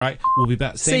Right, we'll be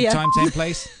back same time, same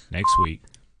place next week.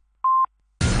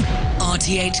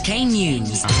 RTHK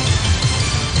News.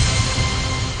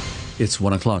 It's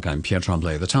 1 o'clock. I'm Pierre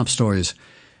Tremblay. The top stories.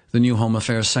 The new Home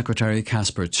Affairs Secretary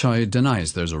Casper Choi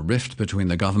denies there's a rift between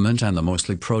the government and the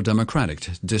mostly pro-democratic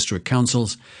district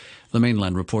councils. The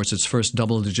mainland reports its first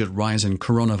double-digit rise in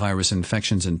coronavirus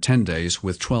infections in 10 days,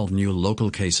 with 12 new local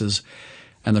cases.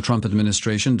 And the Trump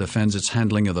administration defends its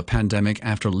handling of the pandemic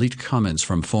after leaked comments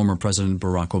from former President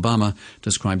Barack Obama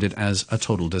described it as a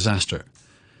total disaster.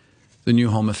 The new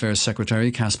Home Affairs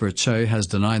Secretary, Casper Choi, has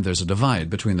denied there's a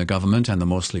divide between the government and the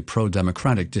mostly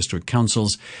pro-democratic district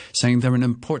councils, saying they're an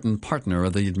important partner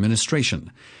of the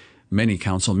administration. Many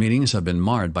council meetings have been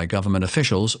marred by government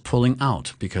officials pulling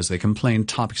out because they complained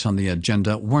topics on the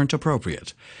agenda weren't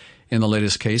appropriate. In the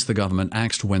latest case, the government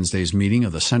axed Wednesday's meeting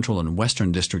of the Central and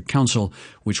Western District Council,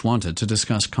 which wanted to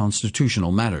discuss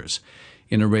constitutional matters.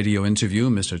 In a radio interview,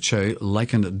 Mr. Choi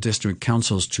likened district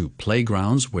councils to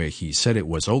playgrounds where he said it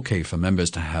was okay for members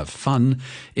to have fun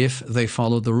if they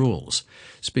followed the rules.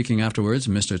 Speaking afterwards,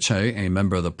 Mr. Choi, a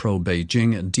member of the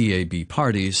pro-Beijing DAB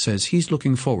party, says he's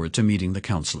looking forward to meeting the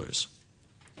councillors.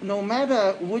 No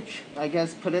matter which,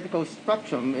 political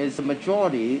spectrum is the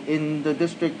majority in the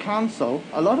district council,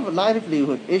 a lot of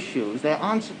livelihood issues, there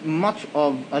aren't much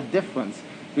of a difference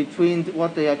between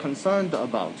what they are concerned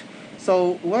about.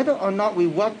 So whether or not we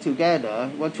work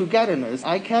together, togetherness,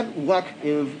 I can't work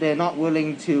if they're not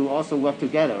willing to also work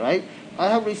together, right? I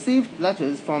have received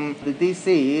letters from the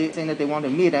DC saying that they want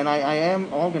to meet, and I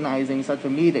am organizing such a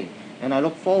meeting, and I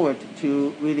look forward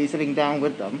to really sitting down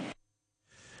with them.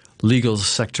 Legal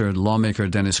sector lawmaker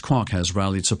Dennis Kwok has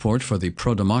rallied support for the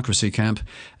pro-democracy camp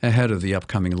ahead of the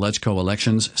upcoming LegCo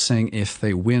elections, saying if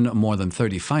they win more than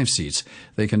 35 seats,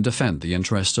 they can defend the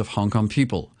interests of Hong Kong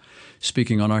people.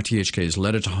 Speaking on RTHK's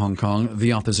Letter to Hong Kong,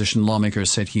 the opposition lawmaker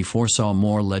said he foresaw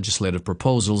more legislative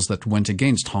proposals that went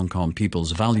against Hong Kong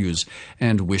people's values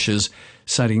and wishes,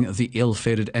 citing the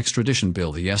ill-fated extradition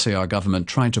bill the SAR government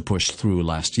tried to push through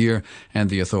last year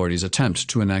and the authorities' attempt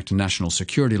to enact national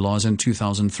security laws in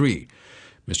 2003.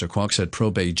 Mr. Kwok said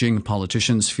pro-Beijing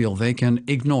politicians feel they can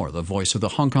ignore the voice of the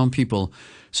Hong Kong people,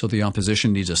 so the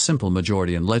opposition needs a simple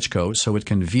majority in LegCo so it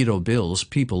can veto bills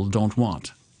people don't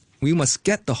want. We must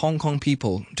get the Hong Kong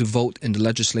people to vote in the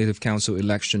Legislative Council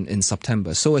election in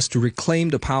September so as to reclaim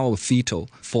the power of veto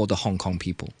for the Hong Kong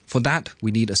people. For that, we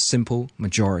need a simple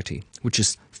majority, which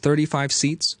is 35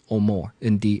 seats or more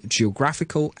in the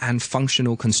geographical and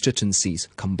functional constituencies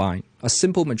combined. A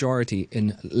simple majority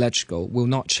in LegCo will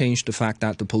not change the fact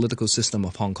that the political system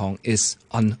of Hong Kong is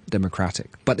undemocratic,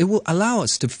 but it will allow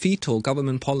us to veto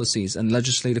government policies and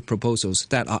legislative proposals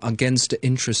that are against the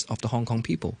interests of the Hong Kong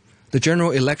people. The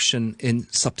general election in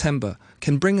September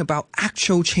can bring about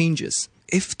actual changes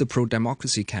if the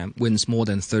pro-democracy camp wins more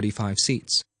than 35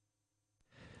 seats.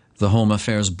 The Home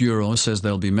Affairs Bureau says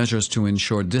there'll be measures to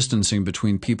ensure distancing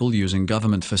between people using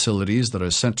government facilities that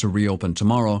are set to reopen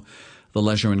tomorrow. The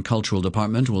Leisure and Cultural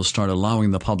Department will start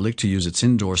allowing the public to use its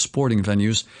indoor sporting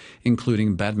venues,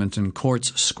 including badminton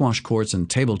courts, squash courts and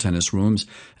table tennis rooms,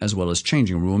 as well as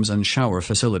changing rooms and shower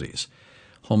facilities.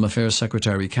 Home Affairs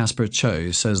Secretary Casper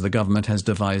Choi says the government has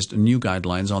devised new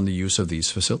guidelines on the use of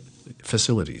these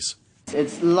facilities.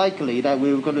 It's likely that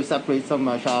we're going to separate some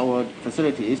shower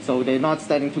facilities so they're not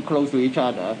standing too close to each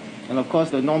other. And of course,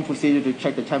 the normal procedure to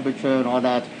check the temperature and all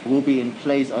that will be in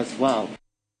place as well.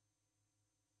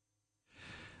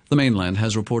 The mainland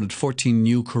has reported 14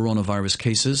 new coronavirus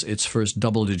cases, its first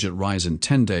double-digit rise in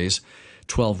 10 days.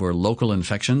 12 were local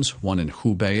infections, 1 in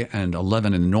Hubei and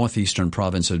 11 in the northeastern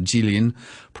province of Jilin,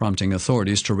 prompting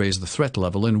authorities to raise the threat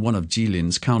level in one of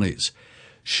Jilin's counties.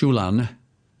 Shulan,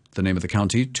 the name of the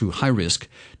county, to high risk,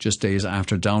 just days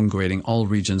after downgrading all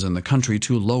regions in the country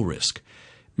to low risk.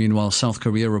 Meanwhile, South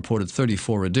Korea reported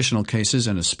 34 additional cases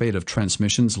and a spate of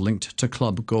transmissions linked to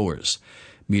club goers.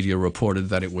 Media reported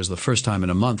that it was the first time in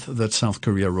a month that South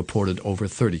Korea reported over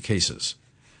 30 cases.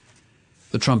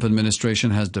 The Trump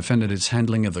administration has defended its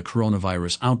handling of the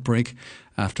coronavirus outbreak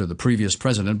after the previous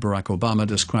president, Barack Obama,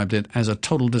 described it as a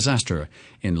total disaster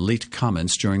in leaked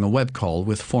comments during a web call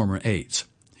with former aides.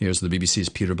 Here's the BBC's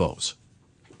Peter Bowes.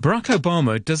 Barack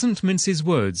Obama doesn't mince his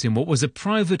words in what was a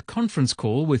private conference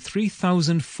call with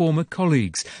 3,000 former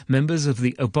colleagues, members of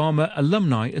the Obama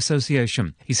Alumni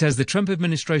Association. He says the Trump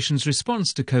administration's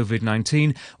response to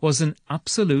COVID-19 was an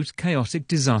absolute chaotic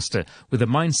disaster, with a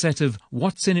mindset of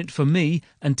what's in it for me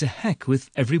and to heck with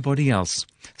everybody else.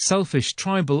 Selfish,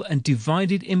 tribal and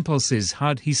divided impulses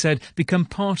had, he said, become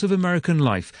part of American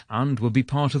life and will be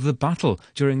part of the battle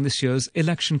during this year's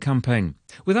election campaign.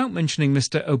 Without mentioning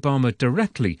Mr. Obama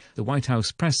directly, the White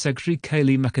House Press Secretary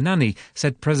Kayleigh McEnany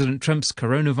said President Trump's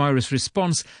coronavirus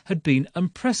response had been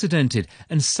unprecedented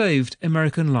and saved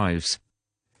American lives.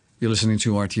 You're listening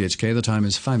to RTHK. The time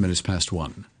is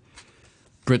 1:05.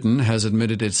 Britain has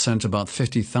admitted it sent about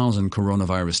 50,000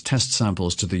 coronavirus test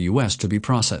samples to the US to be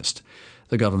processed.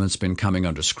 The government's been coming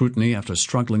under scrutiny after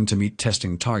struggling to meet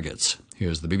testing targets.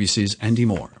 Here's the BBC's Andy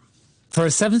Moore. For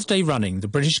a seventh day running, the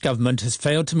British government has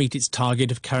failed to meet its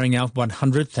target of carrying out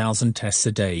 100,000 tests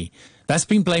a day. That's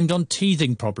been blamed on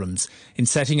teething problems in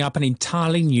setting up an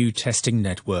entirely new testing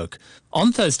network.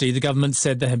 On Thursday, the government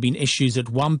said there had been issues at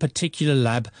one particular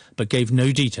lab, but gave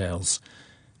no details.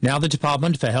 Now the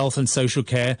Department for Health and Social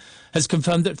Care has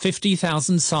confirmed that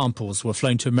 50,000 samples were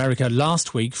flown to America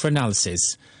last week for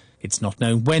analysis. It's not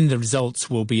known when the results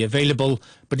will be available,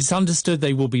 but it's understood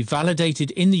they will be validated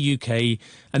in the UK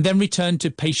and then returned to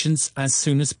patients as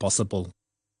soon as possible.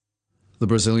 The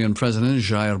Brazilian president,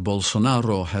 Jair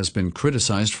Bolsonaro, has been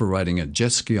criticized for riding a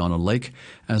jet ski on a lake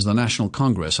as the National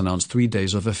Congress announced 3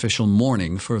 days of official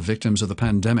mourning for victims of the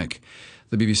pandemic.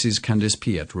 The BBC's Candice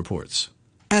Piet reports.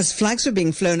 As flags were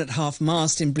being flown at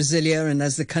half-mast in Brasilia and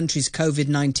as the country's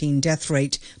COVID-19 death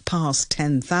rate passed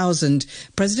 10,000,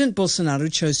 President Bolsonaro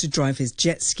chose to drive his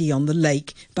jet ski on the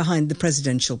lake behind the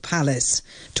presidential palace.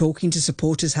 Talking to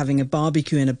supporters having a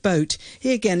barbecue in a boat,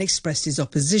 he again expressed his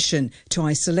opposition to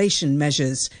isolation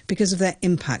measures because of their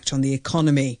impact on the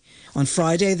economy. On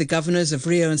Friday, the governors of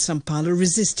Rio and São Paulo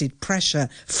resisted pressure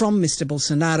from Mr.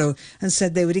 Bolsonaro and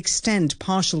said they would extend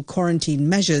partial quarantine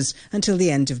measures until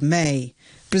the end of May.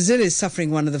 Brazil is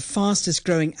suffering one of the fastest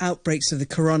growing outbreaks of the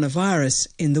coronavirus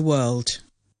in the world.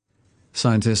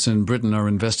 Scientists in Britain are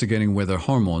investigating whether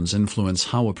hormones influence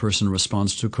how a person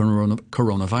responds to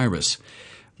coronavirus.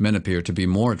 Men appear to be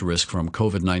more at risk from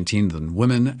COVID-19 than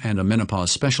women, and a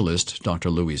menopause specialist, Dr.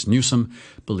 Louise Newsom,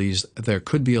 believes there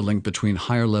could be a link between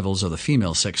higher levels of the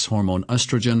female sex hormone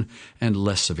estrogen and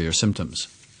less severe symptoms.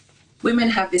 Women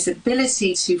have this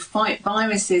ability to fight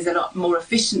viruses a lot more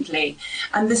efficiently,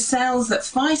 and the cells that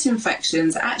fight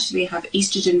infections actually have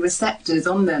estrogen receptors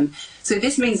on them. So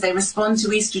this means they respond to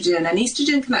estrogen, and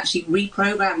estrogen can actually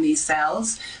reprogram these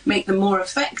cells, make them more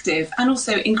effective, and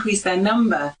also increase their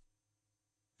number.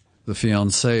 The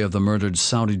fiancé of the murdered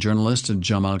Saudi journalist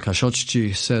Jamal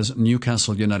Khashoggi says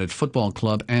Newcastle United Football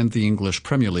Club and the English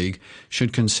Premier League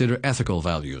should consider ethical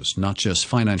values, not just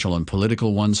financial and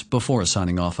political ones, before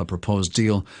signing off a proposed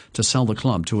deal to sell the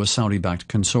club to a Saudi-backed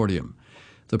consortium.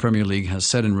 The Premier League has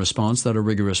said in response that a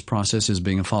rigorous process is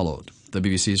being followed. The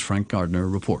BBC's Frank Gardner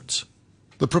reports.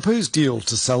 The proposed deal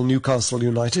to sell Newcastle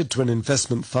United to an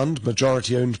investment fund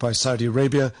majority owned by Saudi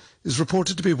Arabia is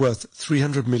reported to be worth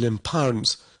 £300 million.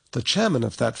 The chairman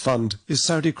of that fund is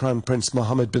Saudi Crown Prince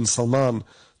Mohammed bin Salman,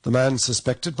 the man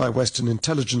suspected by Western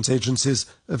intelligence agencies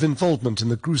of involvement in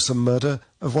the gruesome murder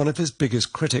of one of his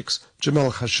biggest critics,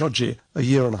 Jamal Khashoggi, a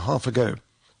year and a half ago.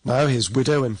 Now his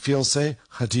widow and fiancée,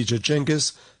 Khadija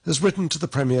Cengiz, has written to the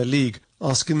Premier League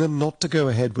asking them not to go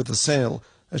ahead with the sale,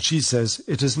 as she says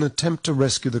it is an attempt to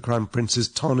rescue the Crown Prince's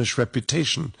tarnished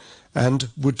reputation and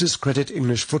would discredit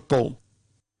English football.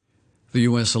 The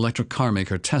U.S. electric car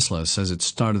maker Tesla says it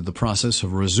started the process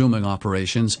of resuming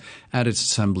operations at its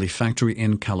assembly factory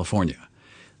in California.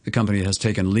 The company has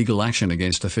taken legal action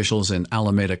against officials in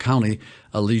Alameda County,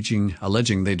 alleging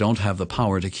they don't have the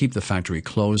power to keep the factory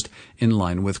closed in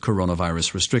line with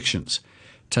coronavirus restrictions.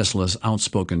 Tesla's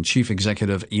outspoken chief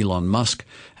executive Elon Musk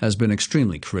has been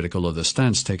extremely critical of the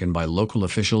stance taken by local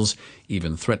officials,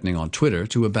 even threatening on Twitter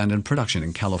to abandon production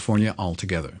in California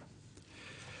altogether.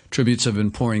 Tributes have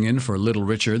been pouring in for Little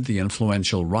Richard, the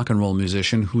influential rock and roll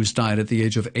musician who's died at the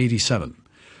age of 87.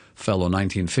 Fellow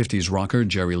 1950s rocker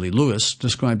Jerry Lee Lewis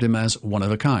described him as one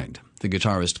of a kind. The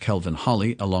guitarist Kelvin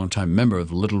Holly, a longtime member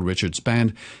of Little Richard's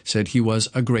band, said he was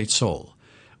a great soul.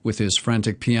 With his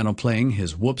frantic piano playing,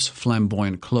 his whoops,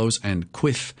 flamboyant clothes, and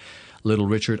quiff, Little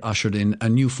Richard ushered in a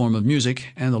new form of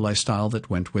music and the lifestyle that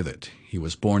went with it. He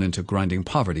was born into grinding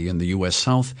poverty in the U.S.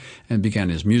 South and began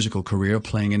his musical career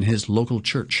playing in his local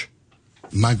church.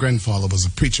 My grandfather was a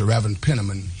preacher, Reverend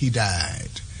Penniman. He died.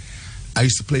 I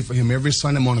used to play for him every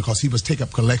Sunday morning because he was take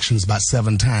up collections about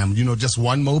 7 times. You know, just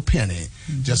one more penny,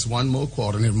 just one more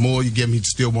quarter. And the more you give him, he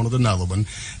still wanted another one.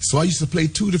 So I used to play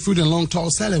Tutti Frutti and Long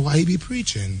Tall Sally while he be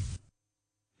preaching.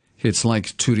 Hits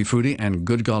like Tutti Frutti and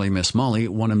Good Golly Miss Molly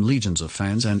won him legions of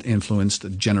fans and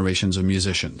influenced generations of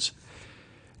musicians.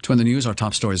 To end the news, our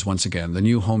top stories once again. The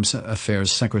new Home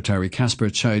Affairs Secretary Casper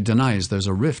Chai denies there's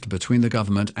a rift between the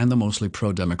government and the mostly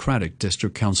pro-democratic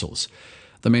district councils.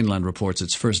 The Mainland reports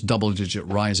its first double-digit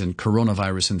rise in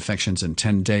coronavirus infections in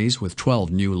 10 days, with 12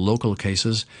 new local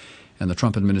cases. And the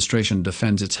Trump administration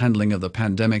defends its handling of the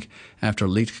pandemic after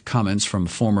leaked comments from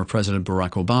former President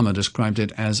Barack Obama described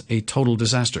it as a total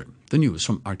disaster. The news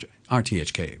from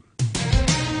RTHK.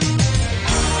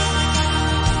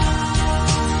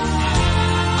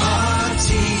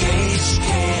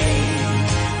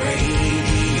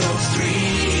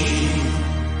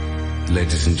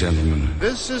 Ladies and gentlemen,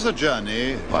 this is a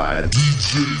journey by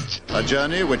DJ. A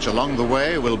journey which along the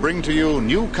way will bring to you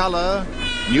new color,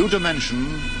 new dimension,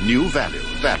 new value,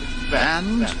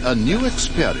 and a new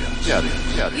experience.